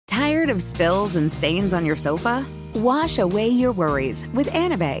of spills and stains on your sofa? Wash away your worries with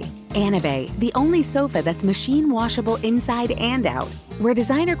Anabay. Anabay, the only sofa that's machine washable inside and out, where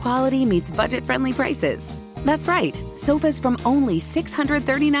designer quality meets budget-friendly prices. That's right, sofas from only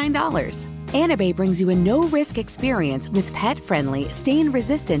 $639. Anabay brings you a no-risk experience with pet-friendly,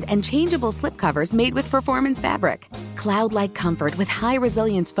 stain-resistant, and changeable slipcovers made with performance fabric, cloud-like comfort with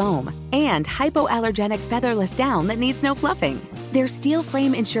high-resilience foam, and hypoallergenic featherless down that needs no fluffing. Their steel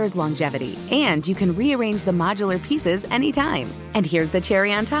frame ensures longevity, and you can rearrange the modular pieces anytime. And here's the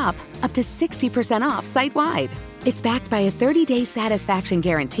cherry on top, up to 60% off site-wide. It's backed by a 30-day satisfaction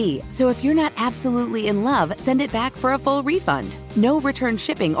guarantee, so if you're not absolutely in love, send it back for a full refund. No return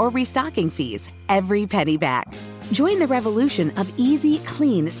shipping or restocking fees. Every penny back. Join the revolution of easy,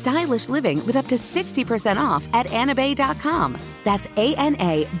 clean, stylish living with up to 60% off at anabay.com. That's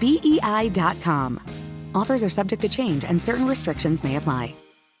ANABEI.com. Offers are subject to change and certain restrictions may apply.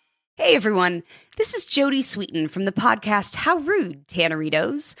 Hey everyone, this is Jody Sweeten from the podcast How Rude,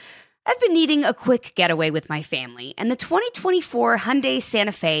 Tanneritos. I've been needing a quick getaway with my family, and the 2024 Hyundai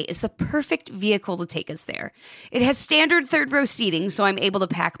Santa Fe is the perfect vehicle to take us there. It has standard third-row seating, so I'm able to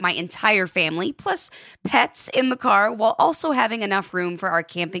pack my entire family, plus pets, in the car, while also having enough room for our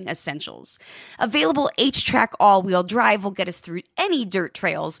camping essentials. Available H-Track all-wheel drive will get us through any dirt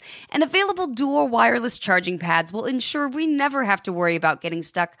trails, and available dual wireless charging pads will ensure we never have to worry about getting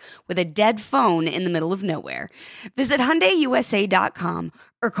stuck with a dead phone in the middle of nowhere. Visit HyundaiUSA.com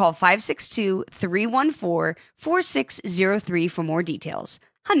or call 562-314-4603 for more details.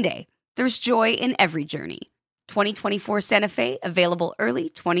 Hyundai, there's joy in every journey. 2024 Santa Fe, available early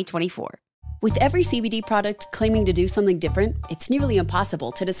 2024. With every CBD product claiming to do something different, it's nearly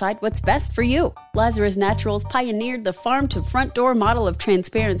impossible to decide what's best for you. Lazarus Naturals pioneered the farm-to-front-door model of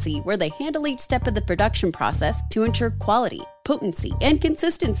transparency, where they handle each step of the production process to ensure quality, potency, and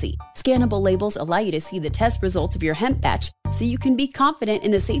consistency. Scannable labels allow you to see the test results of your hemp batch, so you can be confident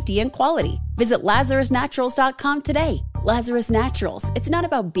in the safety and quality. Visit LazarusNaturals.com today. Lazarus Naturals. It's not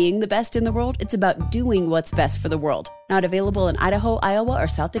about being the best in the world, it's about doing what's best for the world. Not available in Idaho, Iowa, or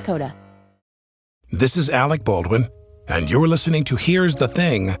South Dakota. This is Alec Baldwin, and you're listening to Here's the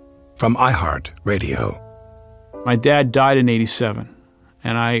Thing from iHeartRadio. My dad died in 87,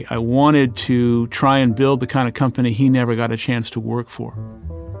 and I wanted to try and build the kind of company he never got a chance to work for.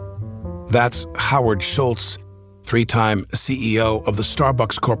 That's Howard Schultz, three-time CEO of the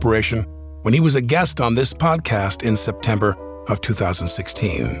Starbucks Corporation, when he was a guest on this podcast in September of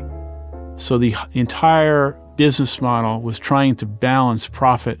 2016. So the entire business model was trying to balance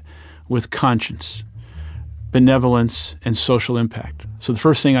profit with conscience, benevolence, and social impact. So the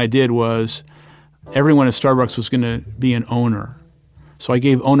first thing I did was everyone at Starbucks was going to be an owner. So I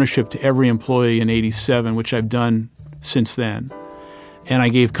gave ownership to every employee in 87, which I've done since then. And I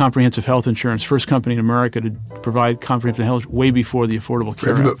gave comprehensive health insurance, first company in America to provide comprehensive health way before the Affordable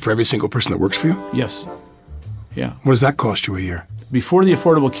Care Act. For every single person that works for you? Yes. Yeah. What does that cost you a year? Before the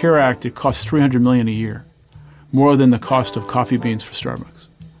Affordable Care Act, it cost $300 million a year, more than the cost of coffee beans for Starbucks.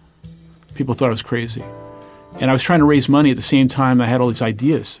 People thought I was crazy. And I was trying to raise money at the same time I had all these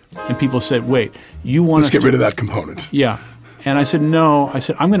ideas. And people said, wait, you want Let's get rid of that component. Yeah. And I said, no. I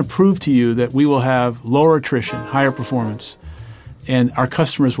said, I'm going to prove to you that we will have lower attrition, higher performance, and our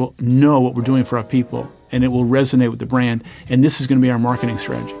customers will know what we're doing for our people, and it will resonate with the brand, and this is going to be our marketing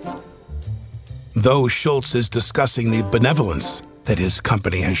strategy. Though Schultz is discussing the benevolence that his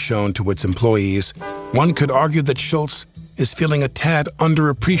company has shown to its employees, one could argue that Schultz is feeling a tad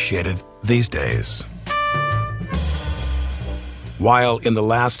underappreciated these days. While in the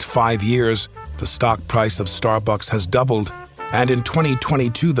last 5 years, the stock price of Starbucks has doubled, and in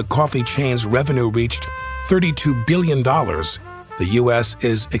 2022 the coffee chain's revenue reached $32 billion, the U.S.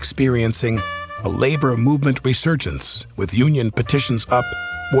 is experiencing a labor movement resurgence, with union petitions up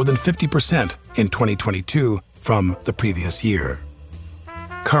more than 50% in 2022 from the previous year.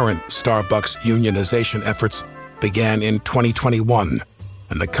 Current Starbucks unionization efforts began in 2021,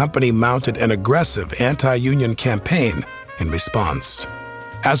 and the company mounted an aggressive anti-union campaign in response.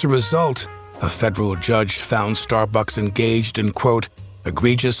 As a result, a federal judge found Starbucks engaged in, quote,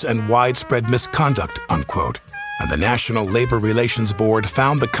 egregious and widespread misconduct, unquote, and the National Labor Relations Board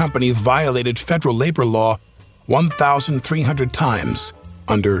found the company violated federal labor law 1,300 times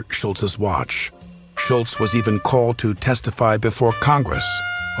under Schultz's watch. Schultz was even called to testify before Congress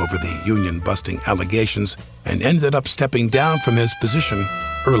over the union-busting allegations and ended up stepping down from his position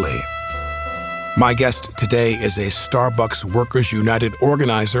early. My guest today is a Starbucks Workers United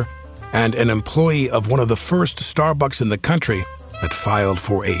organizer and an employee of one of the first Starbucks in the country that filed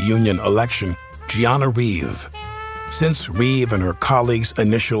for a union election, Gianna Reeve. Since Reeve and her colleagues'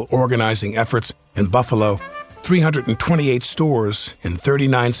 initial organizing efforts in Buffalo, 328 stores in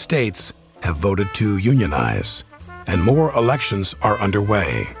 39 states have voted to unionize, and more elections are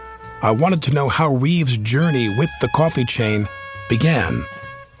underway. I wanted to know how Reeve's journey with the coffee chain began.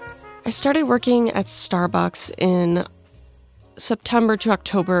 I started working at Starbucks in September to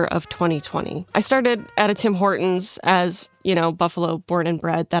October of 2020. I started at a Tim Hortons as, Buffalo born and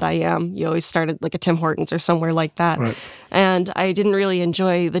bred that I am. You always start at like a Tim Hortons or somewhere like that. Right. And I didn't really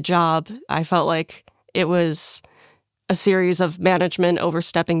enjoy the job. I felt like it was a series of management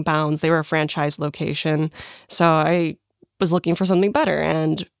overstepping bounds. They were a franchise location. So I was looking for something better.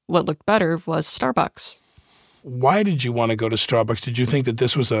 And what looked better was Starbucks. Why did you want to go to Starbucks? Did you think that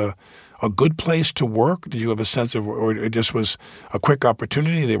this was a good place to work? Did you have a sense of, or it just was a quick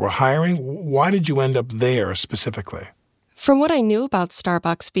opportunity? They were hiring? Why did you end up there specifically? From what I knew about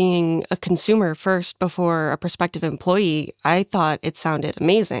Starbucks being a consumer first before a prospective employee, I thought it sounded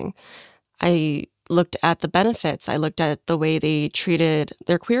amazing. I looked at the benefits. I looked at the way they treated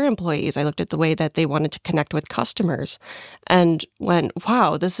their queer employees. I looked at the way that they wanted to connect with customers and went,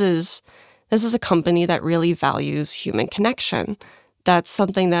 wow, this is a company that really values human connection. That's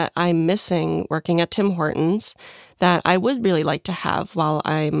something that I'm missing working at Tim Hortons that I would really like to have while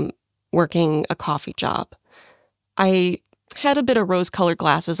I'm working a coffee job. I had a bit of rose-colored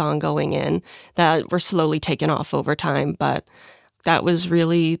glasses on going in that were slowly taken off over time, but that was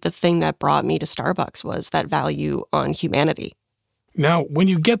really the thing that brought me to Starbucks, was that value on humanity. Now, when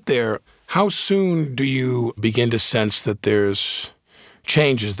you get there, how soon do you begin to sense that there's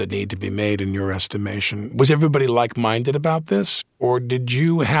changes that need to be made in your estimation? Was everybody like-minded about this? Or did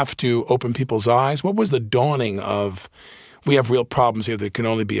you have to open people's eyes? What was the dawning of, we have real problems here that can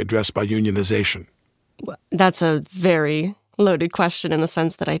only be addressed by unionization? That's a very loaded question in the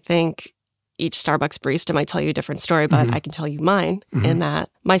sense that I think each Starbucks barista might tell you a different story, but I can tell you mine in that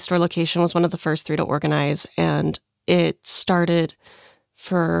my store location was one of the first 3 to organize, and it started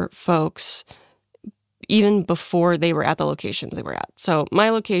for folks even before they were at the locations they were at. So my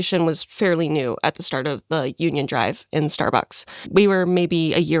location was fairly new at the start of the union drive in Starbucks. We were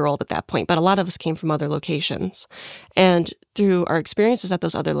maybe a year old at that point, but a lot of us came from other locations. And through our experiences at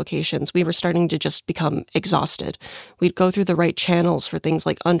those other locations, we were starting to just become exhausted. We'd go through the right channels for things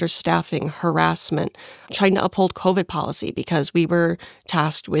like understaffing, harassment, trying to uphold COVID policy, because we were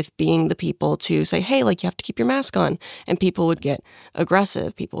tasked with being the people to say, hey, you have to keep your mask on. And people would get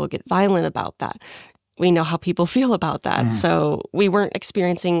aggressive. People would get violent about that. We know how people feel about that. So we weren't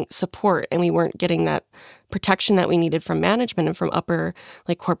experiencing support, and we weren't getting that protection that we needed from management and from upper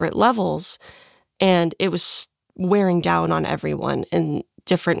corporate levels. And it was wearing down on everyone in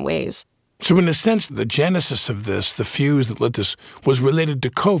different ways. So in a sense, the genesis of this, the fuse that lit this, was related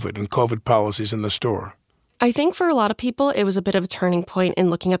to COVID and COVID policies in the store. I think for a lot of people, it was a bit of a turning point in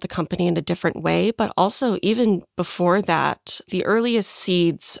looking at the company in a different way. But also, even before that, the earliest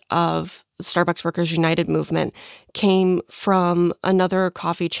seeds of the Starbucks Workers United movement came from another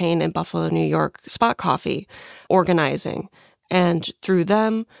coffee chain in Buffalo, New York, Spot Coffee, organizing. And through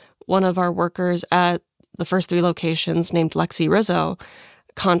them, one of our workers at the first 3 locations, named Lexi Rizzo,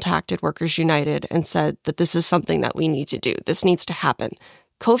 contacted Workers United and said that this is something that we need to do. This needs to happen.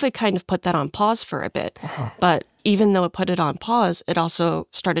 COVID kind of put that on pause for a bit, but even though it put it on pause, it also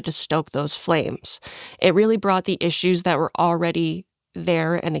started to stoke those flames. It really brought the issues that were already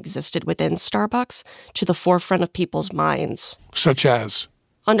there and existed within Starbucks to the forefront of people's minds. Such as?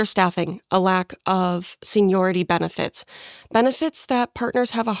 Understaffing, a lack of seniority benefits that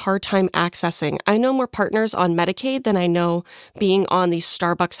partners have a hard time accessing. I know more partners on Medicaid than I know being on these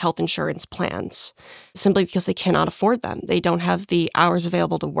Starbucks health insurance plans, simply because they cannot afford them. They don't have the hours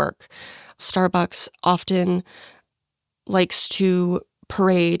available to work. Starbucks often likes to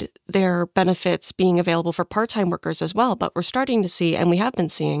parade their benefits being available for part-time workers as well, but we're starting to see, and we have been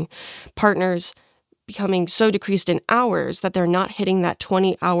seeing, partners becoming so decreased in hours that they're not hitting that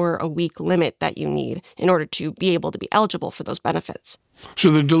 20-hour-a-week limit that you need in order to be able to be eligible for those benefits.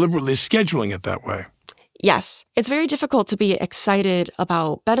 So they're deliberately scheduling it that way? Yes. It's very difficult to be excited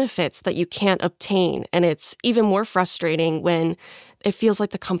about benefits that you can't obtain, and it's even more frustrating when it feels like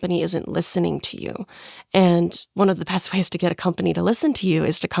the company isn't listening to you. And one of the best ways to get a company to listen to you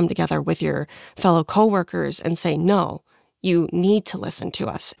is to come together with your fellow coworkers and say, no, you need to listen to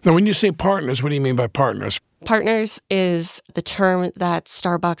us. Now, when you say partners, what do you mean by partners? Partners is the term that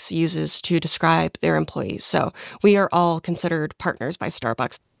Starbucks uses to describe their employees. So we are all considered partners by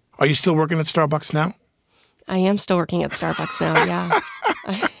Starbucks. Are you still working at Starbucks now? I am still working at Starbucks now, yeah.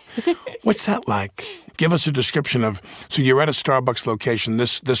 What's that like? Give us a description of, so you're at a Starbucks location,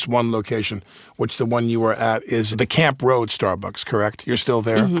 this one location, which the one you were at is the Camp Road Starbucks, correct? You're still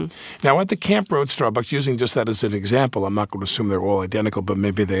there? Mm-hmm. Now, at the Camp Road Starbucks, using just that as an example, I'm not going to assume they're all identical, but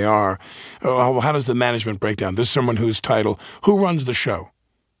maybe they are. How does the management break down? This is someone whose title, who runs the show?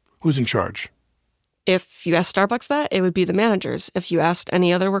 Who's in charge? If you asked Starbucks that, it would be the managers. If you asked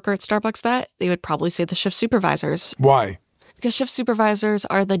any other worker at Starbucks that, they would probably say the shift supervisors. Why? Because shift supervisors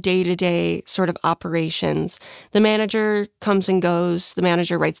are the day-to-day sort of operations. The manager comes and goes. The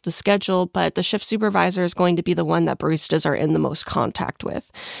manager writes the schedule, but the shift supervisor is going to be the one that baristas are in the most contact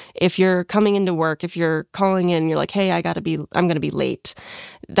with. If you're coming into work, if you're calling in, you're like, hey, I'm going to be late.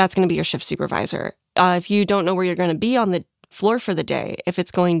 That's going to be your shift supervisor. If you don't know where you're going to be on the floor for the day, if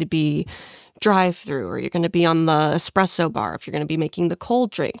it's going to be drive-through or you're going to be on the espresso bar, if you're going to be making the cold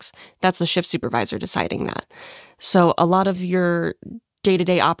drinks, that's the shift supervisor deciding that. So a lot of your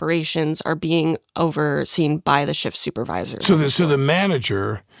day-to-day operations are being overseen by the shift supervisors. So the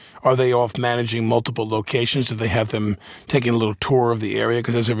manager, are they off managing multiple locations? Do they have them taking a little tour of the area?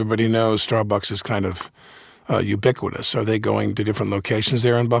 Because as everybody knows, Starbucks is kind of ubiquitous. Are they going to different locations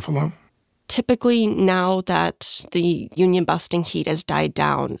there in Buffalo? Typically, now that the union busting heat has died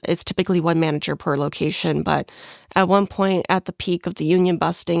down, it's typically one manager per location. But at one point, at the peak of the union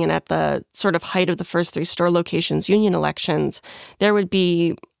busting and at the sort of height of the first 3 store locations union elections, there would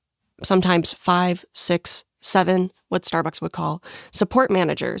be sometimes 5, 6, 7, what Starbucks would call support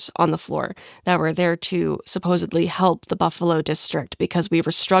managers on the floor that were there to supposedly help the Buffalo district because we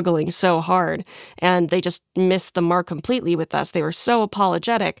were struggling so hard and they just missed the mark completely with us. They were so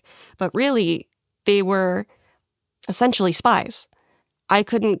apologetic, but really they were essentially spies. I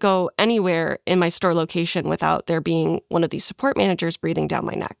couldn't go anywhere in my store location without there being one of these support managers breathing down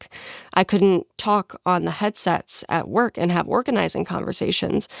my neck. I couldn't talk on the headsets at work and have organizing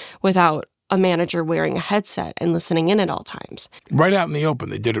conversations without a manager wearing a headset and listening in at all times. Right out in the open,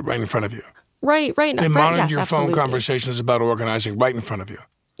 they did it right in front of you. Right. They monitored your absolutely. phone conversations about organizing right in front of you.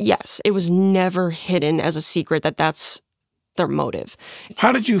 Yes, it was never hidden as a secret that that's their motive.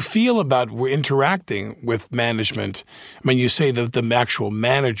 How did you feel about interacting with management? I mean, you say that the actual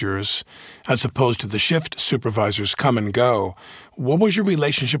managers, as opposed to the shift supervisors, come and go. What was your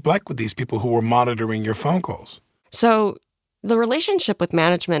relationship like with these people who were monitoring your phone calls? So the relationship with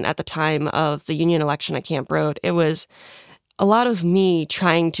management at the time of the union election at Camp Road, it was a lot of me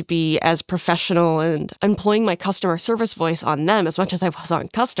trying to be as professional and employing my customer service voice on them as much as I was on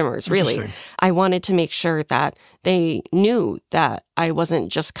customers, really. I wanted to make sure that they knew that I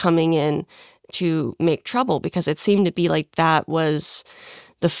wasn't just coming in to make trouble, because it seemed to be like that was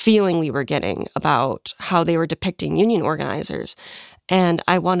the feeling we were getting about how they were depicting union organizers. And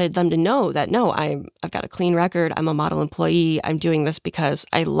I wanted them to know that, no, I've got a clean record. I'm a model employee. I'm doing this because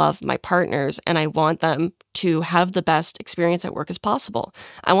I love my partners and I want them to have the best experience at work as possible.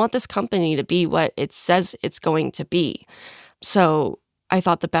 I want this company to be what it says it's going to be. So I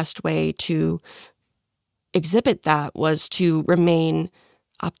thought the best way to exhibit that was to remain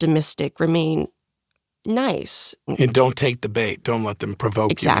optimistic, remain nice. And don't take the bait. Don't let them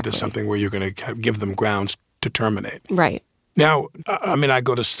provoke you into something where you're going to give them grounds to terminate. Right. Now, I mean, I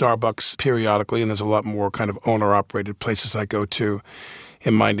go to Starbucks periodically, and there's a lot more kind of owner-operated places I go to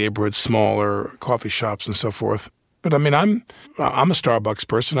in my neighborhood, smaller coffee shops and so forth. But I mean, I'm a Starbucks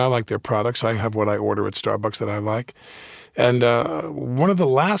person. I like their products. I have what I order at Starbucks that I like. And one of the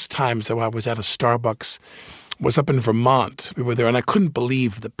last times that I was at a Starbucks was up in Vermont. We were there, and I couldn't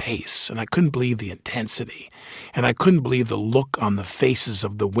believe the pace, and I couldn't believe the intensity, and I couldn't believe the look on the faces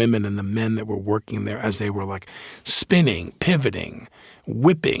of the women and the men that were working there as they were like spinning, pivoting,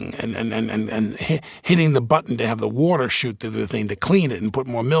 whipping, and hitting the button to have the water shoot through the thing to clean it and put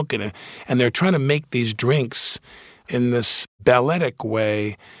more milk in it. And they're trying to make these drinks in this balletic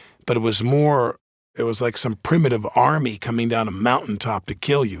way, but it was like some primitive army coming down a mountaintop to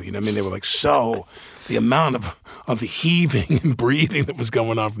kill you. You know what I mean? They were like the amount of the heaving and breathing that was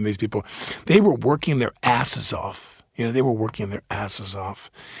going on from these people. They were working their asses off. You know, they were working their asses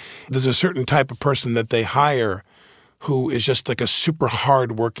off. There's a certain type of person that they hire who is just like a super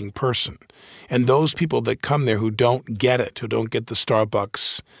hard-working person. And those people that come there who don't get it, who don't get the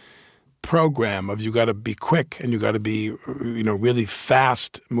Starbucks program of you got to be quick and you got to be, you know, really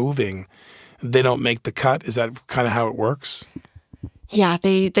fast moving, they don't make the cut. Is that kind of how it works? Yeah,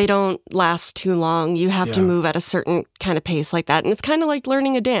 they don't last too long. You have to move at a certain kind of pace like that. And it's kind of like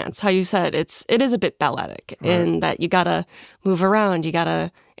learning a dance. How you said, it is a bit balletic in that you got to move around.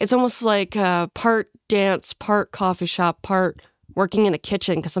 It's almost like part dance, part coffee shop, part working in a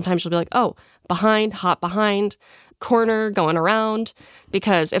kitchen, because sometimes you'll be like, oh, behind, hot behind, corner, going around.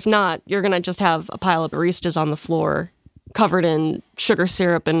 Because if not, you're going to just have a pile of baristas on the floor covered in sugar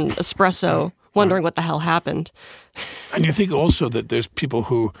syrup and espresso, wondering what the hell happened. And you think also that there's people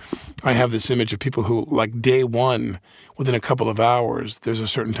who, I have this image of people who, like day one, within a couple of hours, there's a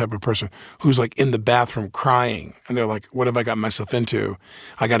certain type of person who's like in the bathroom crying. And they're like, what have I got myself into?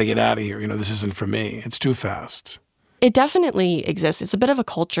 I got to get out of here. This isn't for me. It's too fast. It definitely exists. It's a bit of a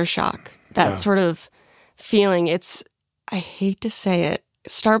culture shock, that sort of feeling. I hate to say it,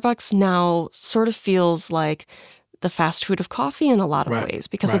 Starbucks now sort of feels like the fast food of coffee in a lot of ways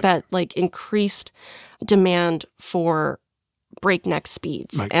because of that like increased demand for breakneck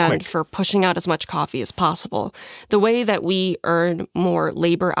speeds and for pushing out as much coffee as possible. The way that we earn more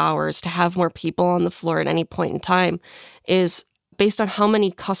labor hours to have more people on the floor at any point in time is based on how many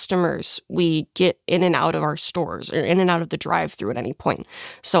customers we get in and out of our stores or in and out of the drive-through at any point.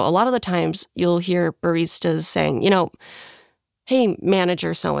 So a lot of the times you'll hear baristas saying, hey,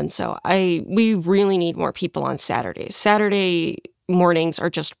 manager so-and-so, we really need more people on Saturdays. Saturday mornings are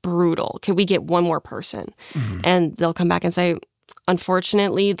just brutal. Can we get one more person? Mm-hmm. And they'll come back and say,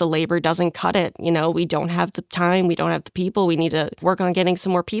 unfortunately, the labor doesn't cut it. We don't have the time. We don't have the people. We need to work on getting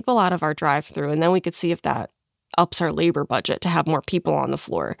some more people out of our drive-through. And then we could see if that ups our labor budget to have more people on the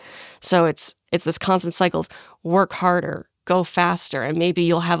floor. So it's this constant cycle of work harder, go faster, and maybe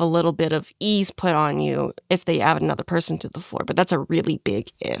you'll have a little bit of ease put on you if they add another person to the floor. But that's a really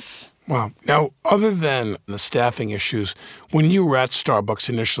big if. Wow. Now, other than the staffing issues, when you were at Starbucks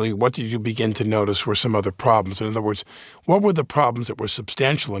initially, what did you begin to notice were some other problems? In other words, what were the problems that were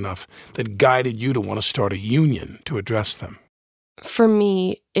substantial enough that guided you to want to start a union to address them? For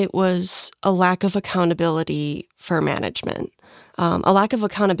me, it was a lack of accountability for management. A lack of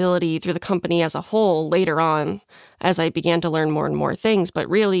accountability through the company as a whole later on as I began to learn more and more things. But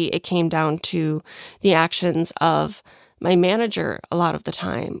really, it came down to the actions of my manager a lot of the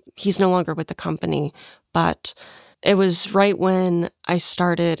time. He's no longer with the company, but it was right when I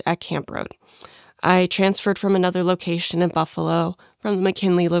started at Camp Road. I transferred from another location in Buffalo, from the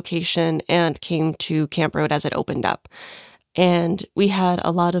McKinley location, and came to Camp Road as it opened up. And we had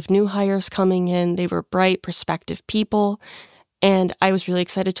a lot of new hires coming in. They were bright, prospective people. And I was really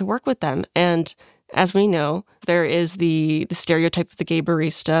excited to work with them. And as we know, there is the stereotype of the gay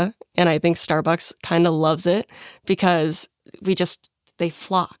barista. And I think Starbucks kind of loves it because they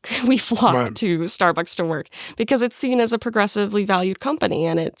flock. We flock to Starbucks to work because it's seen as a progressively valued company.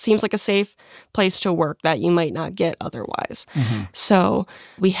 And it seems like a safe place to work that you might not get otherwise. Mm-hmm. So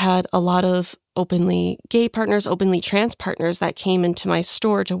we had a lot of openly gay partners, openly trans partners that came into my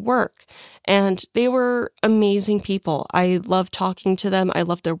store to work. And they were amazing people. I loved talking to them. I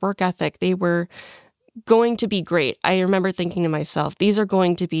loved their work ethic. They were going to be great. I remember thinking to myself, these are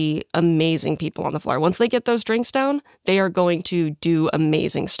going to be amazing people on the floor. Once they get those drinks down, they are going to do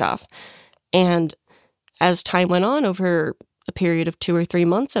amazing stuff. And as time went on over a period of 2 or 3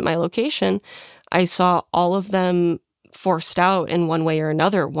 months at my location, I saw all of them forced out in one way or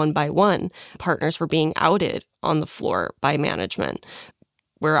another, one by one. Partners were being outed on the floor by management,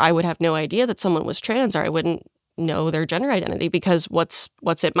 where I would have no idea that someone was trans, or I wouldn't know their gender identity because what's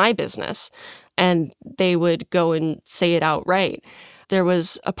it my business? And they would go and say it outright. There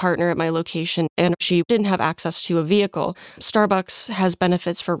was a partner at my location, and she didn't have access to a vehicle. Starbucks has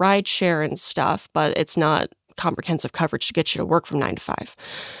benefits for ride share and stuff, but it's not comprehensive coverage to get you to work from 9 to 5.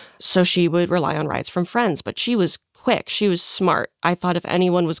 So she would rely on rides from friends, but she was quick. She was smart. I thought if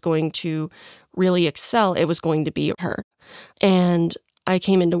anyone was going to really excel, it was going to be her. And I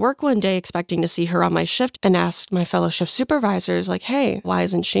came into work one day expecting to see her on my shift and asked my fellow shift supervisors, like, hey, why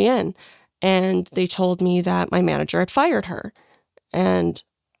isn't she in? And they told me that my manager had fired her. And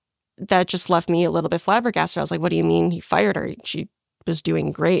that just left me a little bit flabbergasted. I was like, what do you mean he fired her? She was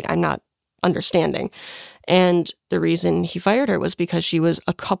doing great. I'm not understanding. And the reason he fired her was because she was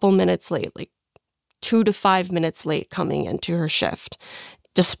a couple minutes late, like 2 to 5 minutes late coming into her shift,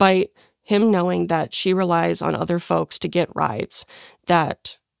 despite him knowing that she relies on other folks to get rides,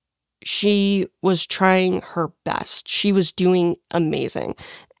 that she was trying her best. She was doing amazing.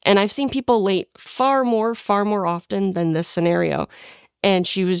 And I've seen people late far more often than this scenario. And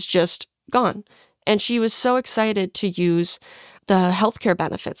she was just gone. And she was so excited to use the healthcare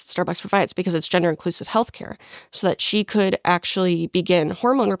benefits that Starbucks provides because it's gender-inclusive healthcare, so that she could actually begin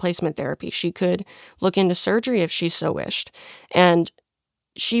hormone replacement therapy. She could look into surgery if she so wished. And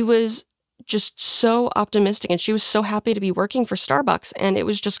she was just so optimistic, and she was so happy to be working for Starbucks, and it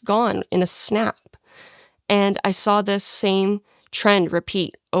was just gone in a snap. And I saw this same trend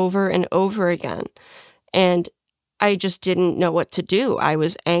repeat over and over again. And I just didn't know what to do. I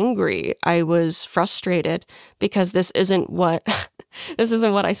was angry. I was frustrated because this isn't what this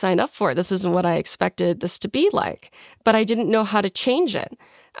isn't what I signed up for. This isn't what I expected this to be like. But I didn't know how to change it.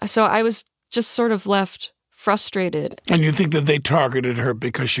 So I was just sort of left frustrated. And you think that they targeted her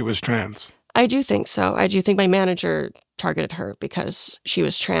because she was trans? I do think so. I do think my manager targeted her because she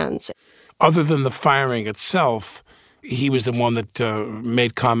was trans. Other than the firing itself, he was the one that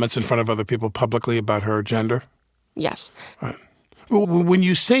made comments in front of other people publicly about her gender? Yes. Right. Well, when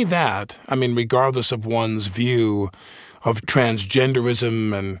you say that, I mean, regardless of one's view of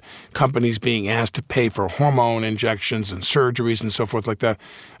transgenderism and companies being asked to pay for hormone injections and surgeries and so forth like that,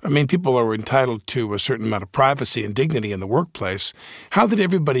 I mean, people are entitled to a certain amount of privacy and dignity in the workplace. How did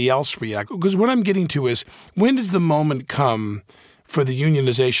everybody else react? Because what I'm getting to is, when does the moment come for the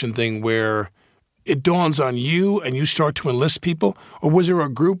unionization thing where it dawns on you and you start to enlist people? Or was there a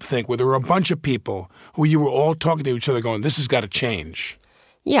group think where there were a bunch of people who you were all talking to each other going, this has got to change?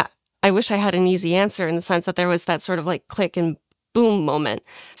 Yeah. I wish I had an easy answer in the sense that there was that sort of like click and boom moment.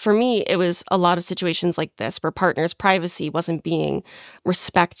 For me, it was a lot of situations like this where partners' privacy wasn't being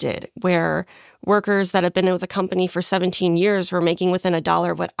respected, where workers that had been with a company for 17 years were making within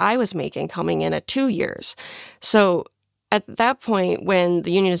 $1 what I was making coming in at 2 years. So at that point, when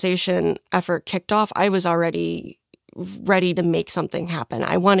the unionization effort kicked off, I was already ready to make something happen.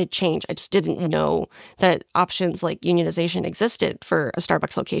 I wanted change. I just didn't know that options like unionization existed for a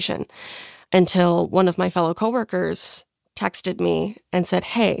Starbucks location until one of my fellow coworkers texted me and said,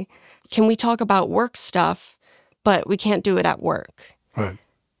 hey, can we talk about work stuff, but we can't do it at work? Right.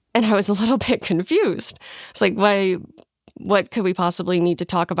 And I was a little bit confused. It's like, why? What could we possibly need to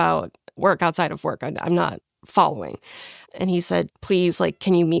talk about work outside of work? I'm not following. And he said, please, like,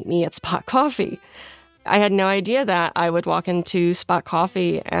 can you meet me at Spot Coffee? I had no idea that I would walk into Spot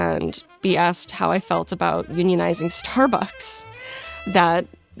Coffee and be asked how I felt about unionizing Starbucks. That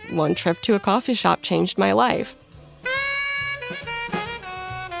one trip to a coffee shop changed my life.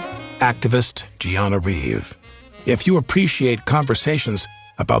 Activist Gianna Reeve. If you appreciate conversations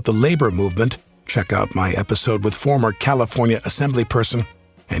about the labor movement, check out my episode with former California Assemblyperson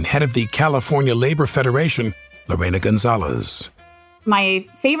and head of the California Labor Federation, Lorena Gonzalez. My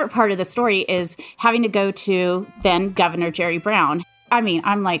favorite part of the story is having to go to then Governor Jerry Brown. I mean,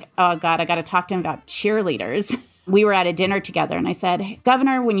 I'm like, oh God, I got to talk to him about cheerleaders. We were at a dinner together and I said, hey,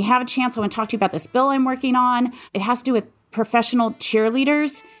 Governor, when you have a chance, I want to talk to you about this bill I'm working on. It has to do with professional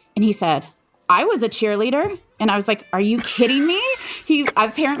cheerleaders. And he said, I was a cheerleader. And I was like, are you kidding me? He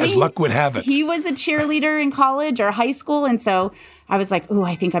apparently, as luck would have it, he was a cheerleader in college or high school. And so I was like, oh,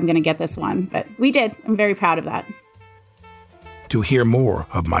 I think I'm going to get this one. But we did. I'm very proud of that. To hear more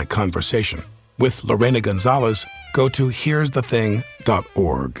of my conversation with Lorena Gonzalez, go to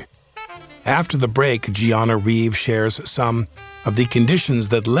here'sthething.org. After the break, Gianna Reeve shares some of the conditions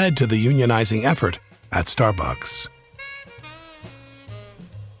that led to the unionizing effort at Starbucks.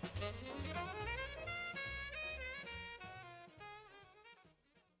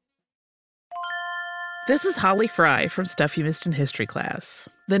 This is Holly Fry from Stuff You Missed in History class.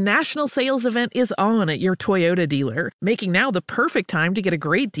 The national sales event is on at your Toyota dealer, making now the perfect time to get a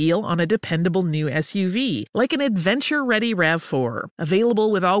great deal on a dependable new SUV, like an adventure-ready RAV4. Available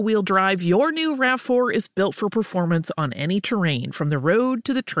with all-wheel drive, your new RAV4 is built for performance on any terrain, from the road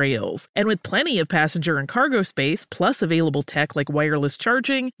to the trails. And with plenty of passenger and cargo space, plus available tech like wireless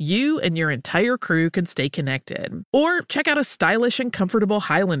charging, you and your entire crew can stay connected. Or check out a stylish and comfortable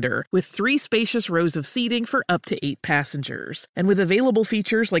Highlander with 3 spacious rows of seating for up to 8 passengers. And with available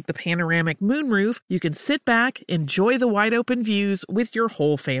features like the panoramic moonroof, you can sit back, enjoy the wide open views with your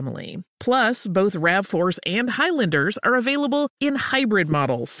whole family. Plus, both RAV4s and Highlanders are available in hybrid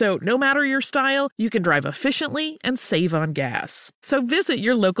models, so no matter your style, you can drive efficiently and save on gas. So visit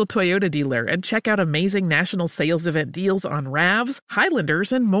your local Toyota dealer and check out amazing national sales event deals on RAVs,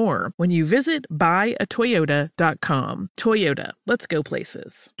 Highlanders, and more when you visit buyatoyota.com. Toyota, let's go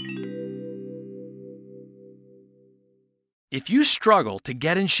places. If you struggle to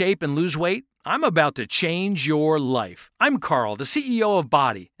get in shape and lose weight, I'm about to change your life. I'm Carl, the CEO of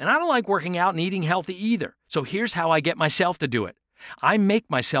Body, and I don't like working out and eating healthy either. So here's how I get myself to do it. I make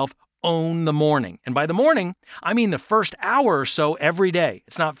myself own the morning. And by the morning, I mean the first hour or so every day.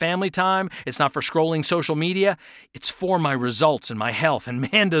 It's not family time. It's not for scrolling social media. It's for my results and my health.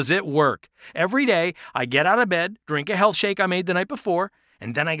 And man, does it work. Every day, I get out of bed, drink a health shake I made the night before,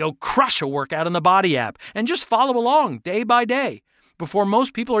 and then I go crush a workout in the Body app and just follow along day by day. before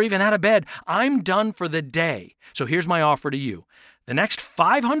most people are even out of bed. I'm done for the day. So here's my offer to you. The next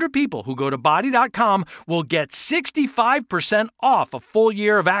 500 people who go to Body.com will get 65% off a full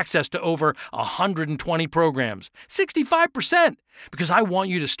year of access to over 120 programs. 65%! Because I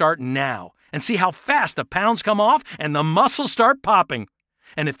want you to start now and see how fast the pounds come off and the muscles start popping.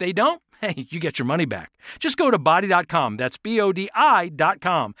 And if they don't, hey, you get your money back. Just go to Body.com, that's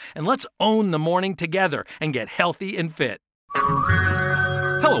BODI.com, and let's own the morning together and get healthy and fit.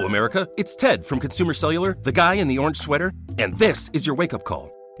 Hello, America. It's Ted from Consumer Cellular, the guy in the orange sweater, and this is your wake-up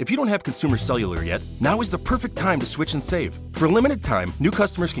call. If you don't have Consumer Cellular yet, now is the perfect time to switch and save. For a limited time, new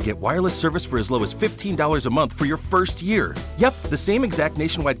customers can get wireless service for as low as $15 a month for your first year. Yep, the same exact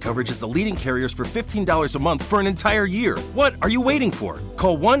nationwide coverage as the leading carriers for $15 a month for an entire year. What are you waiting for?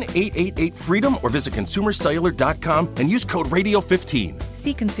 Call 1-888-FREEDOM or visit consumercellular.com and use code RADIO15.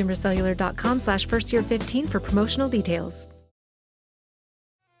 See consumercellular.com/firstyear15 for promotional details.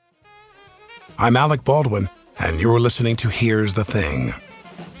 I'm Alec Baldwin, and you're listening to Here's the Thing.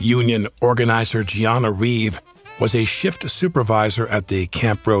 Union organizer Gianna Reeve was a shift supervisor at the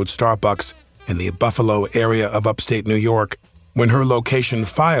Camp Road Starbucks in the Buffalo area of upstate New York when her location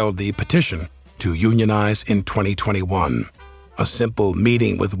filed the petition to unionize in 2021. A simple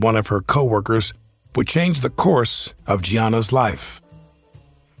meeting with one of her coworkers would change the course of Gianna's life.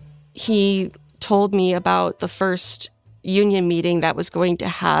 He told me about the first union meeting that was going to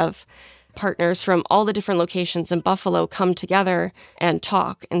have partners from all the different locations in Buffalo come together and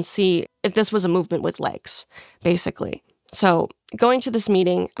talk and see if this was a movement with legs, basically. So going to this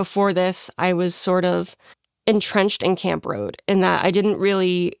meeting, before this, I was sort of entrenched in Camp Road in that I didn't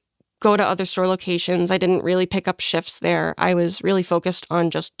really go to other store locations. I didn't really pick up shifts there. I was really focused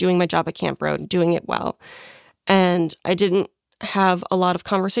on just doing my job at Camp Road, doing it well. And I didn't have a lot of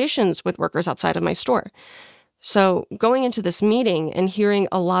conversations with workers outside of my store. So going into this meeting and hearing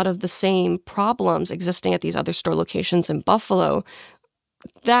a lot of the same problems existing at these other store locations in Buffalo,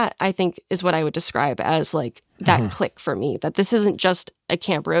 that I think is what I would describe as like that click for me, that this isn't just a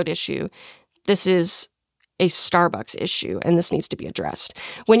Camp Road issue. This is a Starbucks issue, and this needs to be addressed.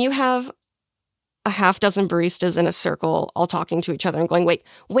 When you have a half dozen baristas in a circle all talking to each other and going,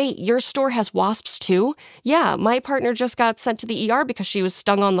 wait, your store has wasps too? Yeah, my partner just got sent to the ER because she was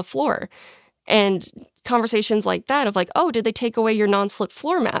stung on the floor. And conversations like that of like, oh, did they take away your non-slip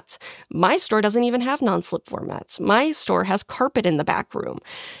floor mats? My store doesn't even have non-slip floor mats. My store has carpet in the back room.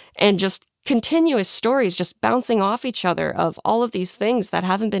 And just continuous stories just bouncing off each other of all of these things that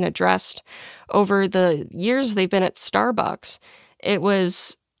haven't been addressed over the years they've been at Starbucks. It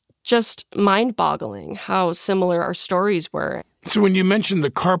was just mind-boggling how similar our stories were. So when you mentioned the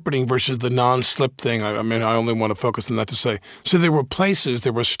carpeting versus the non-slip thing, I mean, I only want to focus on that to say, so there were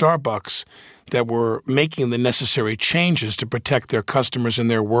Starbucks that were making the necessary changes to protect their customers and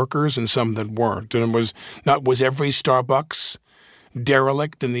their workers, and some that weren't. And was every Starbucks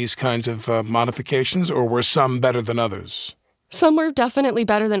derelict in these kinds of modifications, or were some better than others? Some were definitely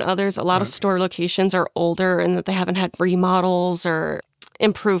better than others. A lot of store locations are older and that they haven't had remodels or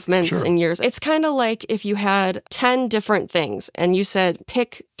improvements in years. It's kind of like if you had 10 different things and you said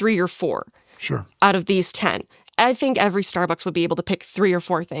pick 3 or 4 out of these 10. I think every Starbucks would be able to pick 3 or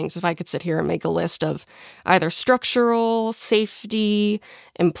 4 things if I could sit here and make a list of either structural, safety,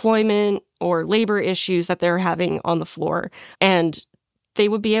 employment, or labor issues that they're having on the floor. And they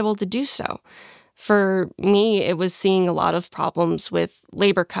would be able to do so. For me, it was seeing a lot of problems with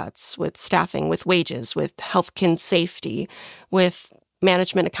labor cuts, with staffing, with wages, with health and safety, with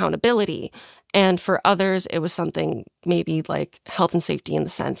management accountability. And for others, it was something maybe like health and safety in the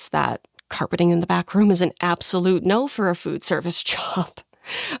sense that carpeting in the back room is an absolute no for a food service job.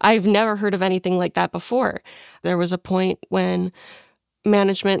 I've never heard of anything like that before. There was a point when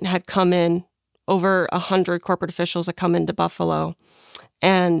management had come in, over 100 corporate officials had come into Buffalo,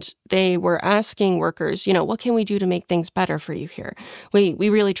 and they were asking workers, what can we do to make things better for you here? We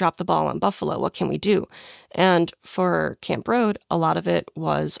really dropped the ball on Buffalo. What can we do? And for Camp Road, a lot of it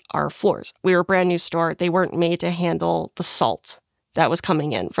was our floors. We were a brand new store. They weren't made to handle the salt that was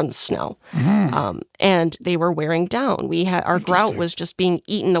coming in from the snow. And they were wearing down. Our grout was just being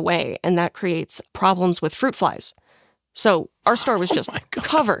eaten away, and that creates problems with fruit flies. So our store was just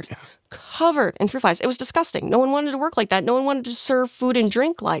covered in fruit flies. It was disgusting. No one wanted to work like that. No one wanted to serve food and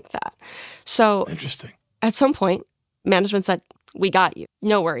drink like that. So interesting. At some point, management said, we got you.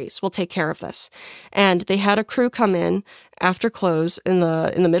 No worries. We'll take care of this. And they had a crew come in after close in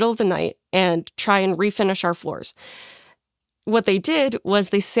the middle of the night and try and refinish our floors. What they did was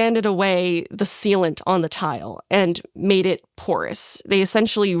they sanded away the sealant on the tile and made it porous. They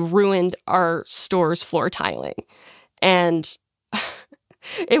essentially ruined our store's floor tiling. And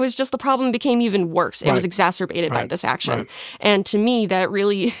it was just the problem became even worse. It was exacerbated by this action. And to me, that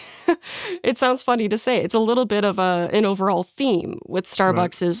really, it sounds funny to say, it's a little bit of an overall theme with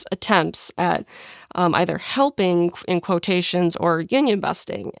Starbucks' attempts at either helping, in quotations, or union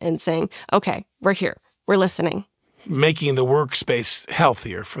busting and saying, okay, we're here, we're listening. Making the workspace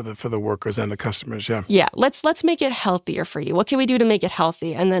healthier for the workers and the customers, Yeah, let's make it healthier for you. What can we do to make it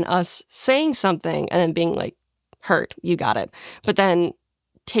healthy? And then us saying something and then being like, heard, you got it. But then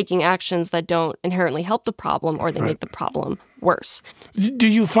taking actions that don't inherently help the problem or they make the problem worse. Do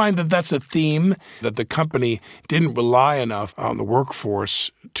you find that that's a theme, that the company didn't rely enough on the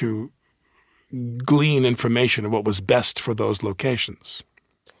workforce to glean information of what was best for those locations?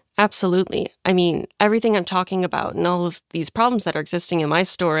 Absolutely. I mean, everything I'm talking about and all of these problems that are existing in my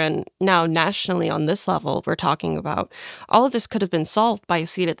store and now nationally on this level we're talking about, all of this could have been solved by a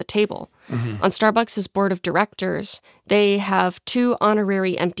seat at the table. On Starbucks' board of directors, they have 2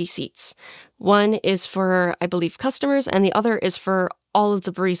 honorary empty seats. One is for, I believe, customers, and the other is for all of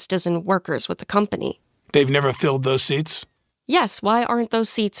the baristas and workers with the company. They've never filled those seats? Yes, why aren't those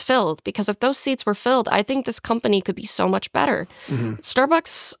seats filled? Because if those seats were filled, I think this company could be so much better.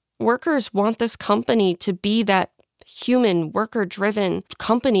 Starbucks workers want this company to be that human, worker-driven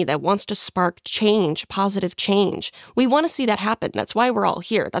company that wants to spark change, positive change. We want to see that happen. That's why we're all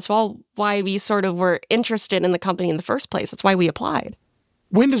here. That's why we sort of were interested in the company in the first place. That's why we applied.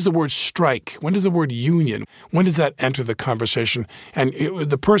 When does the word strike, when does the word union, when does that enter the conversation? And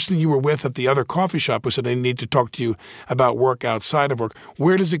the person you were with at the other coffee shop who said, I need to talk to you about work outside of work,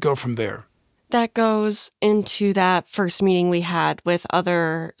 where does it go from there? That goes into that first meeting we had with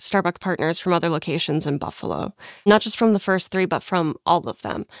other Starbucks partners from other locations in Buffalo. Not just from the first 3, but from all of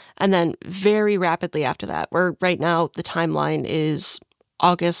them. And then very rapidly after that, right now the timeline is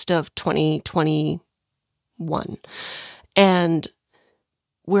August of 2021. And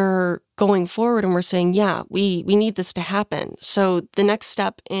we're going forward and we're saying, yeah, we need this to happen. So the next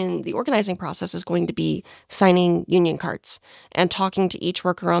step in the organizing process is going to be signing union cards and talking to each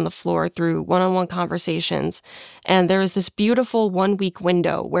worker on the floor through one-on-one conversations. And there is this beautiful 1-week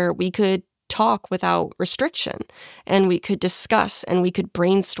window where we could talk without restriction and we could discuss and we could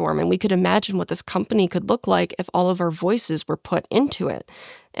brainstorm and we could imagine what this company could look like if all of our voices were put into it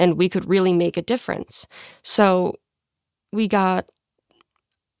and we could really make a difference. So we got,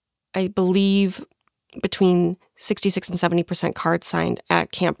 I believe, between 66 and 70% cards signed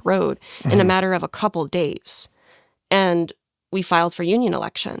at Camp Road in a matter of a couple days. And we filed for union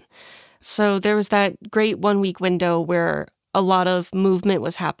election. So there was that great 1-week window where a lot of movement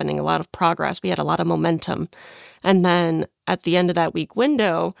was happening, a lot of progress. We had a lot of momentum. And then at the end of that week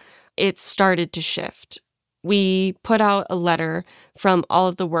window, it started to shift. We put out a letter from all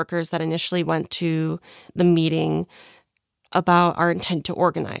of the workers that initially went to the meeting about our intent to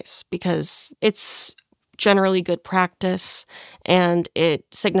organize, because it's generally good practice and it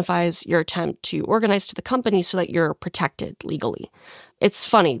signifies your attempt to organize to the company so that you're protected legally. It's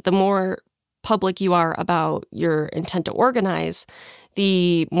funny, the more public you are about your intent to organize,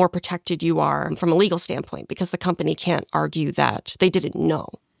 the more protected you are from a legal standpoint, because the company can't argue that they didn't know.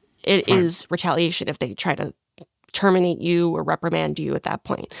 It is retaliation if they try to terminate you or reprimand you at that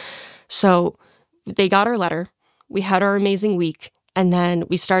point. So they got our letter. We had our amazing week, and then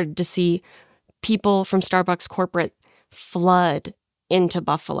we started to see people from Starbucks corporate flood into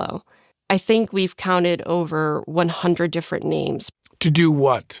Buffalo. I think we've counted over 100 different names. To do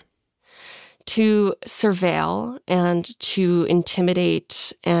what? To surveil and to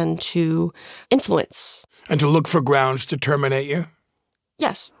intimidate and to influence. And to look for grounds to terminate you?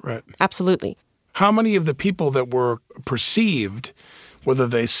 Yes. Right. Absolutely. How many of the people that were perceived, whether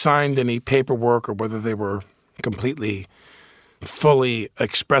they signed any paperwork or whether they were completely, fully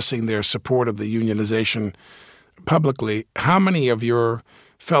expressing their support of the unionization publicly, how many of your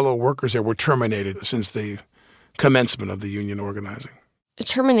fellow workers there were terminated since the commencement of the union organizing?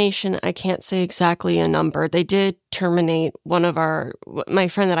 Termination, I can't say exactly a number. They did terminate my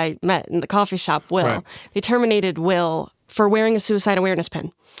friend that I met in the coffee shop, Will. Right. They terminated Will for wearing a suicide awareness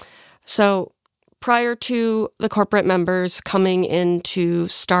pin. So prior to the corporate members coming into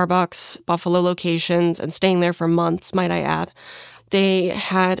Starbucks Buffalo locations and staying there for months, might I add, they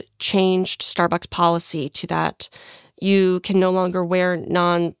had changed Starbucks policy to that you can no longer wear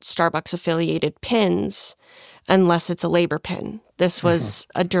non-Starbucks affiliated pins unless it's a labor pin. This was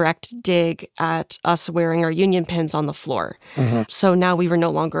a direct dig at us wearing our union pins on the floor. So now we were no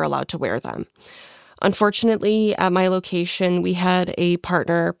longer allowed to wear them. Unfortunately, at my location, we had a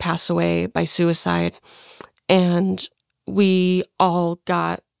partner pass away by suicide, and we all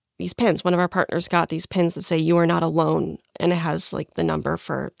got these pins. One of our partners got these pins that say, "You are not alone," and it has like the number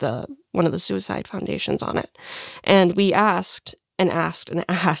for one of the suicide foundations on it. And we asked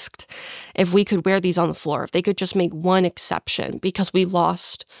if we could wear these on the floor, if they could just make one exception because we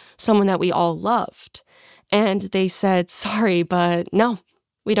lost someone that we all loved. And they said, "Sorry, but no,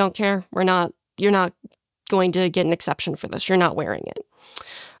 we don't care. You're not going to get an exception for this. You're not wearing it."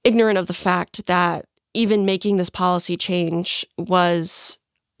 Ignorant of the fact that even making this policy change was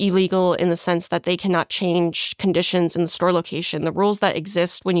illegal in the sense that they cannot change conditions in the store location. The rules that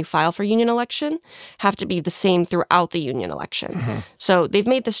exist when you file for union election have to be the same throughout the union election. Mm-hmm. So they've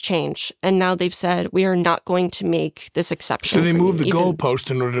made this change, and now they've said, we are not going to make this exception. So they moved the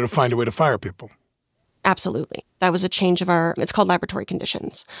goalpost in order to find a way to fire people. Absolutely. That was a change of it's called laboratory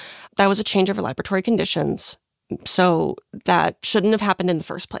conditions. That was a change of our laboratory conditions. So that shouldn't have happened in the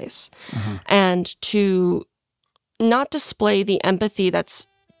first place. Mm-hmm. And to not display the empathy that's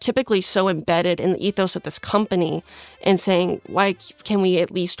typically so embedded in the ethos of this company and saying, why can we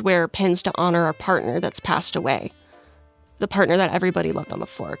at least wear pins to honor our partner that's passed away? The partner that everybody loved on the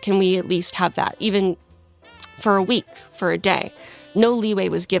floor. Can we at least have that, even for a week, for a day? No leeway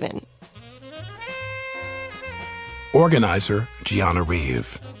was given. Organizer Gianna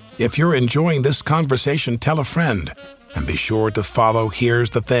Reeve. If you're enjoying this conversation, tell a friend. And be sure to follow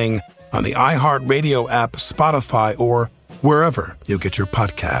Here's the Thing on the iHeartRadio app, Spotify, or wherever you get your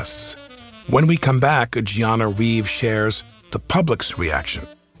podcasts. When we come back, Gianna Reeve shares the public's reaction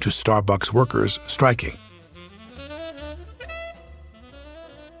to Starbucks workers striking.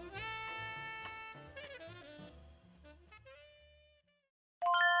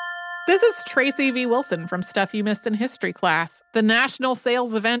 This is Tracy V. Wilson from Stuff You Missed in History Class. The national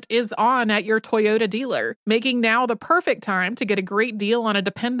sales event is on at your Toyota dealer, making now the perfect time to get a great deal on a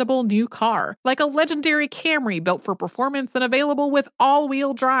dependable new car. Like a legendary Camry built for performance and available with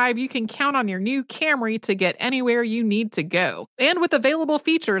all-wheel drive, you can count on your new Camry to get anywhere you need to go. And with available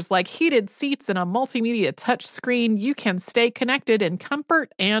features like heated seats and a multimedia touchscreen, you can stay connected in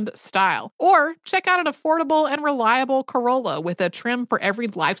comfort and style. Or check out an affordable and reliable Corolla with a trim for every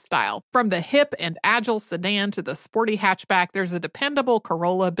lifestyle. From the hip and agile sedan to the sporty hatchback, there's a dependable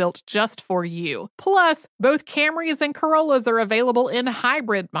Corolla built just for you. Plus, both Camrys and Corollas are available in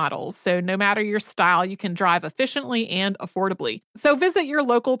hybrid models, so no matter your style, you can drive efficiently and affordably. So visit your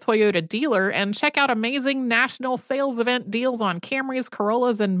local Toyota dealer and check out amazing national sales event deals on Camrys,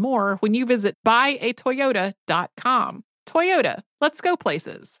 Corollas, and more when you visit buyatoyota.com. Toyota, let's go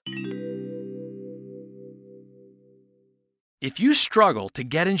places. If you struggle to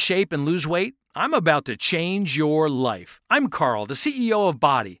get in shape and lose weight, I'm about to change your life. I'm Carl, the CEO of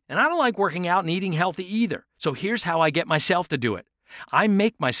Body, and I don't like working out and eating healthy either. So here's how I get myself to do it. I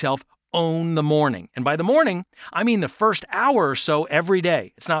make myself own the morning. And by the morning, I mean the first hour or so every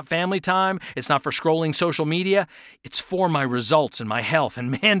day. It's not family time. It's not for scrolling social media. It's for my results and my health.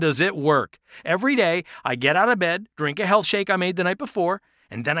 And man, does it work. Every day, I get out of bed, drink a health shake I made the night before,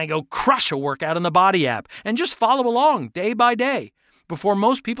 and then I go crush a workout in the Body app and just follow along day by day. Before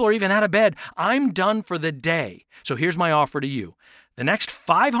most people are even out of bed, I'm done for the day. So here's my offer to you. The next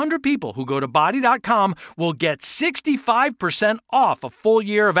 500 people who go to Body.com will get 65% off a full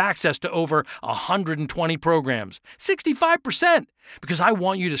year of access to over 120 programs. 65%! Because I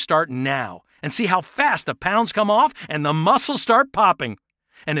want you to start now and see how fast the pounds come off and the muscles start popping.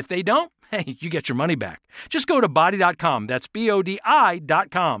 And if they don't, hey, you get your money back. Just go to Body.com, that's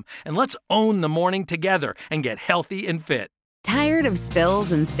BODI.com, and let's own the morning together and get healthy and fit. Tired of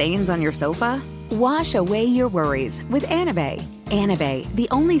spills and stains on your sofa? Wash away your worries with Anabay. Anabay, the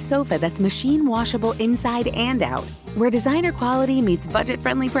only sofa that's machine washable inside and out, where designer quality meets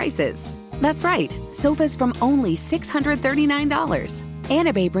budget-friendly prices. That's right, sofas from only $639.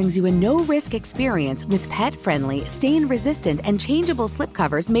 Anabay brings you a no-risk experience with pet-friendly, stain-resistant, and changeable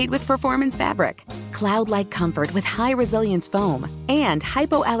slipcovers made with performance fabric, cloud-like comfort with high-resilience foam, and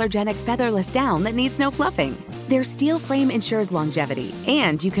hypoallergenic featherless down that needs no fluffing. Their steel frame ensures longevity,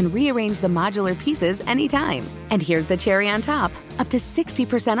 and you can rearrange the modular pieces anytime. And here's the cherry on top, up to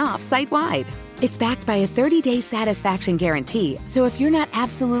 60% off site-wide. It's backed by a 30-day satisfaction guarantee, so if you're not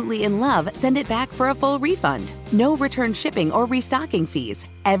absolutely in love, send it back for a full refund. No return shipping or restocking fees.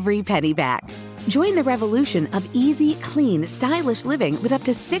 Every penny back. Join the revolution of easy, clean, stylish living with up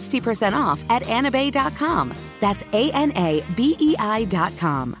to 60% off at Anabay.com. That's ANABEI.com.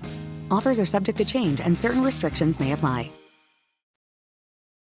 Offers are subject to change and certain restrictions may apply.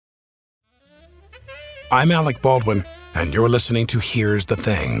 I'm Alec Baldwin, and you're listening to Here's the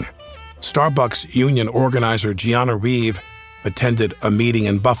Thing. Starbucks union organizer Gianna Reeve attended a meeting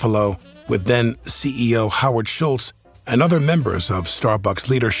in Buffalo with then CEO Howard Schultz and other members of Starbucks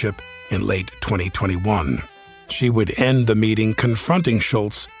leadership in late 2021. She would end the meeting confronting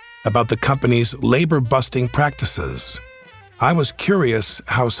Schultz about the company's labor-busting practices. I was curious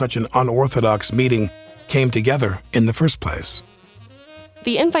how such an unorthodox meeting came together in the first place.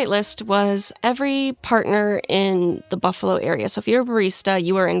 The invite list was every partner in the Buffalo area. So if you're a barista,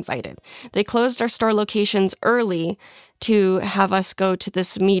 you were invited. They closed our store locations early to have us go to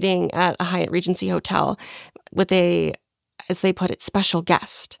this meeting at a Hyatt Regency hotel with a, as they put it, special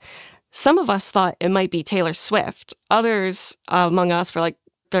guest. Some of us thought it might be Taylor Swift. Others among us were like,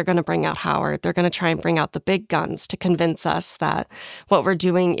 they're going to bring out Howard. They're going to try and bring out the big guns to convince us that what we're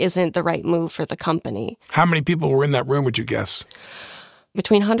doing isn't the right move for the company. How many people were in that room, would you guess?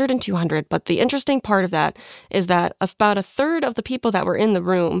 Between 100 and 200. But the interesting part of that is that about a third of the people that were in the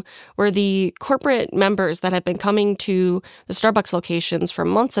room were the corporate members that had been coming to the Starbucks locations for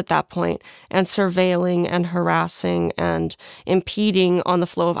months at that point and surveilling and harassing and impeding on the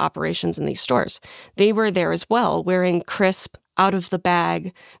flow of operations in these stores. They were there as well, wearing crisp,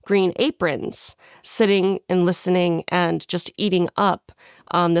 out-of-the-bag green aprons, sitting and listening and just eating up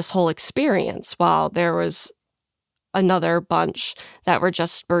this whole experience, while there was another bunch that were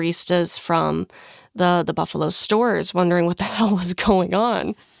just baristas from the Buffalo stores wondering what the hell was going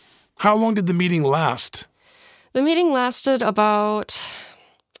on. How long did the meeting last? The meeting lasted about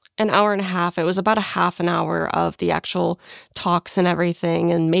an hour and a half. It was about a half an hour of the actual talks and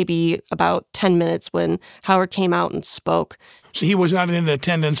everything, and maybe about 10 minutes when Howard came out and spoke. So he was not in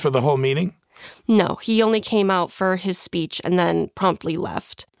attendance for the whole meeting? No, he only came out for his speech and then promptly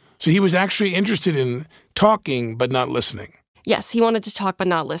left. So he was actually interested in talking but not listening. Yes, he wanted to talk but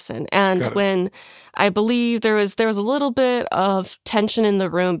not listen. And when I believe there was a little bit of tension in the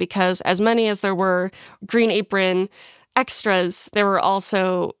room, because as many as there were Green Apron extras, there were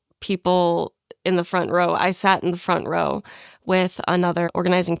also people in the front row. I sat in the front row with another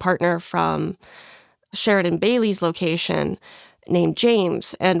organizing partner from Sheridan Bailey's location named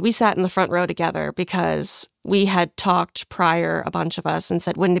James, and we sat in the front row together because we had talked prior, a bunch of us, and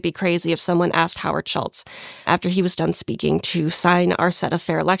said, wouldn't it be crazy if someone asked Howard Schultz, after he was done speaking, to sign our set of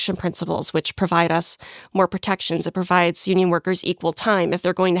fair election principles, which provide us more protections. It provides union workers equal time. If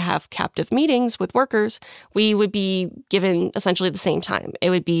they're going to have captive meetings with workers, we would be given essentially the same time. It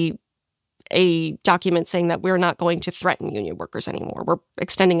would be a document saying that we're not going to threaten union workers anymore. We're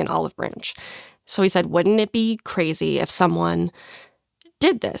extending an olive branch. So he said, wouldn't it be crazy if someone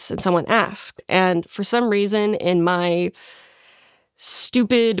did this and someone asked? And for some reason, in my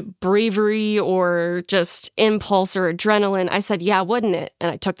stupid bravery or just impulse or adrenaline, I said, yeah, wouldn't it?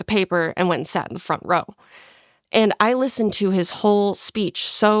 And I took the paper and went and sat in the front row. And I listened to his whole speech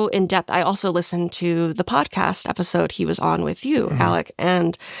so in depth. I also listened to the podcast episode he was on with you, Alec.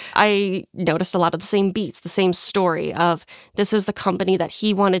 And I noticed a lot of the same beats, the same story of this is the company that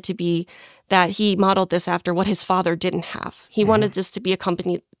he wanted to be, that he modeled this after what his father didn't have. He wanted this to be a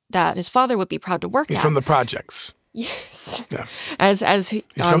company that his father would be proud to work at. He's from the projects. Yes. Yeah. As he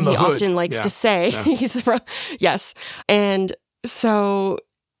often likes to say. Yeah. He's from, yes. And so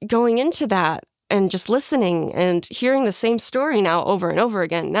going into that, and just listening and hearing the same story now over and over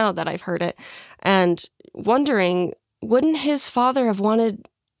again, now that I've heard it, and wondering, wouldn't his father have wanted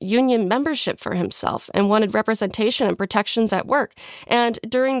union membership for himself and wanted representation and protections at work? And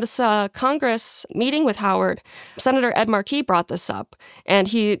during this Congress meeting with Howard, Senator Ed Markey brought this up. And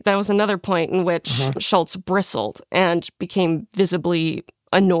that was another point in which Schultz bristled and became visibly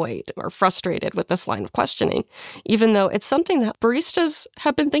annoyed or frustrated with this line of questioning, even though it's something that baristas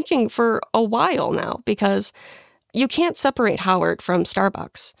have been thinking for a while now, because you can't separate Howard from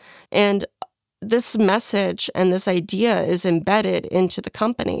Starbucks. And this message and this idea is embedded into the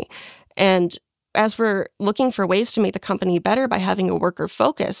company. And as we're looking for ways to make the company better by having a worker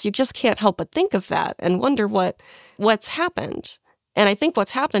focus, you just can't help but think of that and wonder what's happened. And I think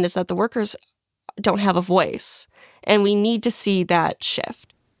what's happened is that the workers don't have a voice, and we need to see that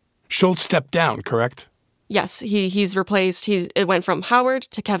shift. Schultz stepped down, correct? Yes, he's replaced. It went from Howard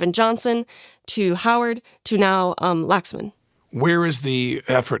to Kevin Johnson to Howard to now Laxman. Where is the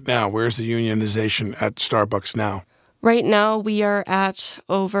effort now? Where's the unionization at Starbucks now? Right now, we are at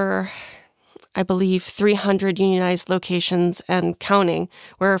over, I believe, 300 unionized locations and counting.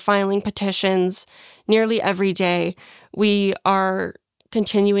 We're filing petitions nearly every day. We are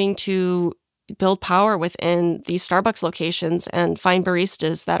continuing to build power within these Starbucks locations and find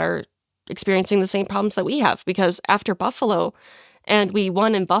baristas that are experiencing the same problems that we have. Because after Buffalo, and we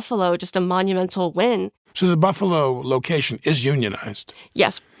won in Buffalo, just a monumental win. So the Buffalo location is unionized?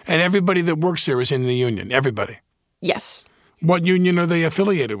 Yes. And everybody that works there is in the union, everybody? Yes. What union are they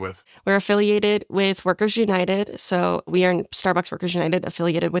affiliated with? We're affiliated with Workers United. So we are Starbucks Workers United,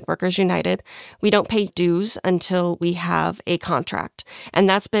 affiliated with Workers United. We don't pay dues until we have a contract. And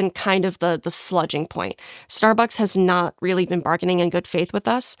that's been kind of the sludging point. Starbucks has not really been bargaining in good faith with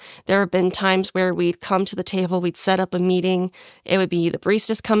us. There have been times where we'd come to the table, we'd set up a meeting. It would be the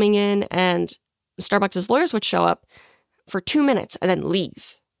baristas coming in, and Starbucks' lawyers would show up for 2 minutes and then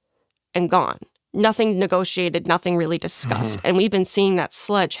leave and gone. Nothing negotiated, nothing really discussed. And we've been seeing that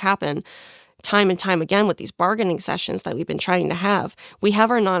sludge happen time and time again with these bargaining sessions that we've been trying to have. We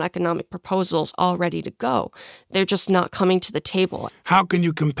have our non-economic proposals all ready to go. They're just not coming to the table. How can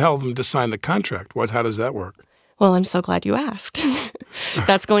you compel them to sign the contract? How does that work? Well, I'm so glad you asked.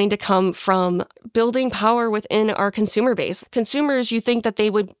 That's going to come from building power within our consumer base. Consumers, you think that they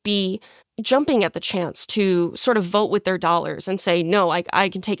would be jumping at the chance to sort of vote with their dollars and say, no, I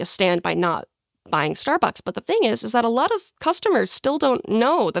can take a stand by not buying Starbucks. But the thing is that a lot of customers still don't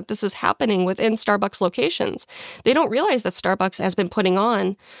know that this is happening within Starbucks locations. They don't realize that Starbucks has been putting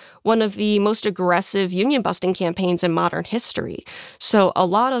on one of the most aggressive union busting campaigns in modern history. So a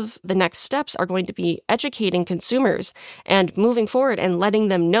lot of the next steps are going to be educating consumers and moving forward and letting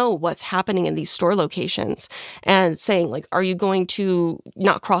them know what's happening in these store locations and saying, like, are you going to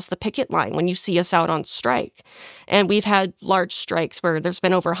not cross the picket line when you see us out on strike? And we've had large strikes where there's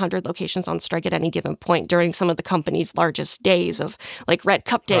been over 100 locations on strike at any given point during some of the company's largest days of, like, Red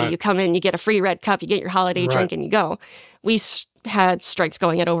Cup Day. Right. You come in, you get a free Red Cup, you get your holiday drink, and you go. We had strikes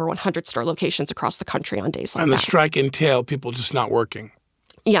going at over 100 store locations across the country on days like that. And the strike entailed people just not working.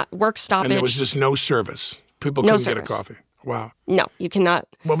 Yeah, work stoppage. And there was just no service. People couldn't get a coffee. Wow. No, you cannot.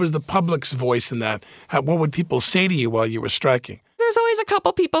 What was the public's voice in that? What would people say to you while you were striking? There's always a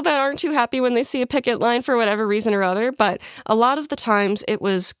couple people that aren't too happy when they see a picket line for whatever reason or other, but a lot of the times it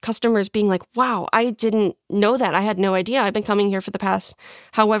was customers being like, wow, I didn't know that. I had no idea. I've been coming here for the past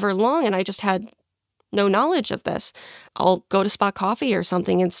however long, and I just had no knowledge of this. I'll go to Spot Coffee or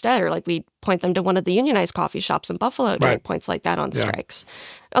something instead, or like we point them to one of the unionized coffee shops in Buffalo during points like that on strikes.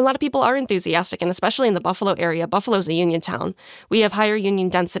 A lot of people are enthusiastic, and especially in the Buffalo area. Buffalo's a union town. We have higher union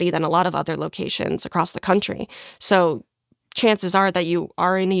density than a lot of other locations across the country. So chances are that you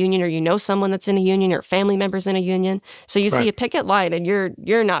are in a union, or you know someone that's in a union, or family members in a union. So you see a picket line and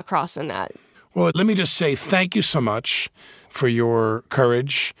you're not crossing that. Well, let me just say thank you so much for your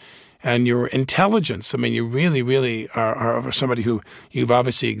courage and your intelligence. I mean, you really, really are somebody who you've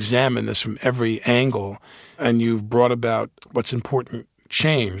obviously examined this from every angle, and you've brought about what's important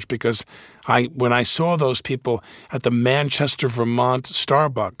change. Because when I saw those people at the Manchester, Vermont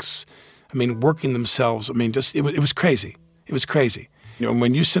Starbucks, I mean, working themselves, I mean, just it was crazy. It was crazy. You know,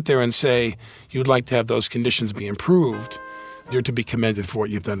 when you sit there and say you'd like to have those conditions be improved, you're to be commended for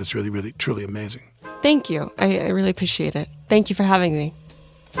what you've done. It's really, really, truly amazing. Thank you. I really appreciate it. Thank you for having me.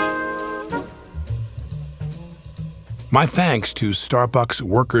 My thanks to Starbucks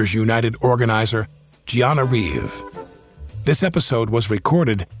Workers United organizer Gianna Reeve. This episode was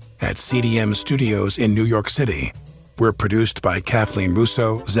recorded at CDM Studios in New York City. We're produced by Kathleen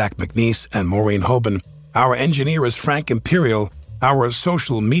Russo, Zach McNeese, and Maureen Hoban. Our engineer is Frank Imperial. Our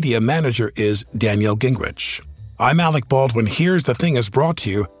social media manager is Danielle Gingrich. I'm Alec Baldwin. Here's the Thing is brought to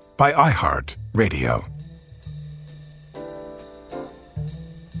you by iHeart Radio.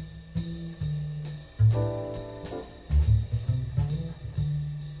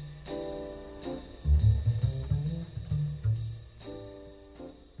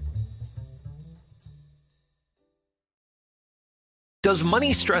 Does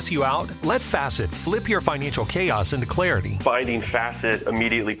money stress you out? Let Facet flip your financial chaos into clarity. Finding Facet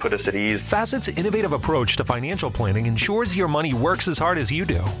immediately put us at ease. Facet's innovative approach to financial planning ensures your money works as hard as you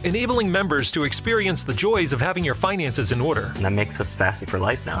do, enabling members to experience the joys of having your finances in order. And that makes us Facet for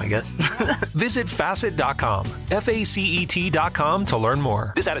life now, I guess. Visit Facet.com, FACET.com to learn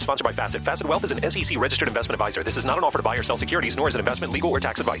more. This ad is sponsored by Facet. Facet Wealth is an SEC registered investment advisor. This is not an offer to buy or sell securities, nor is it investment, legal, or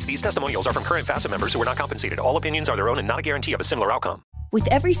tax advice. These testimonials are from current Facet members who are not compensated. All opinions are their own and not a guarantee of a similar outcome. With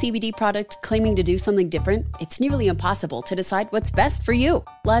every CBD product claiming to do something different, it's nearly impossible to decide what's best for you.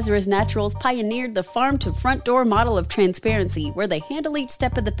 Lazarus Naturals pioneered the farm-to-front-door model of transparency, where they handle each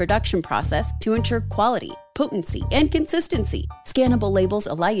step of the production process to ensure quality, potency, and consistency. Scannable labels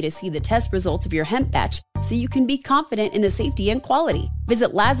allow you to see the test results of your hemp batch, so you can be confident in the safety and quality.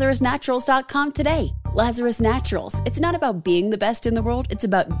 Visit LazarusNaturals.com today. Lazarus Naturals. It's not about being the best in the world, it's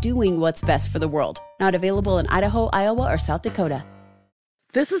about doing what's best for the world. Not available in Idaho, Iowa, or South Dakota.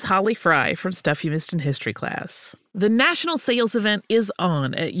 This is Holly Fry from Stuff You Missed in History Class. The national sales event is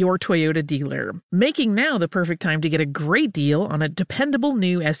on at your Toyota dealer, making now the perfect time to get a great deal on a dependable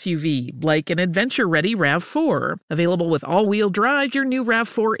new SUV, like an adventure-ready RAV4. Available with all-wheel drive, your new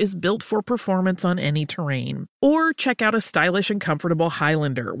RAV4 is built for performance on any terrain. Or check out a stylish and comfortable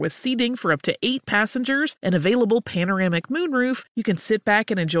Highlander with seating for up to 8 passengers and available panoramic moonroof. You can sit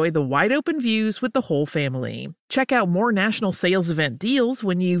back and enjoy the wide-open views with the whole family. Check out more national sales event deals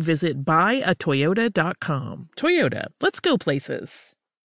when you visit buyatoyota.com. Toyota, let's go places.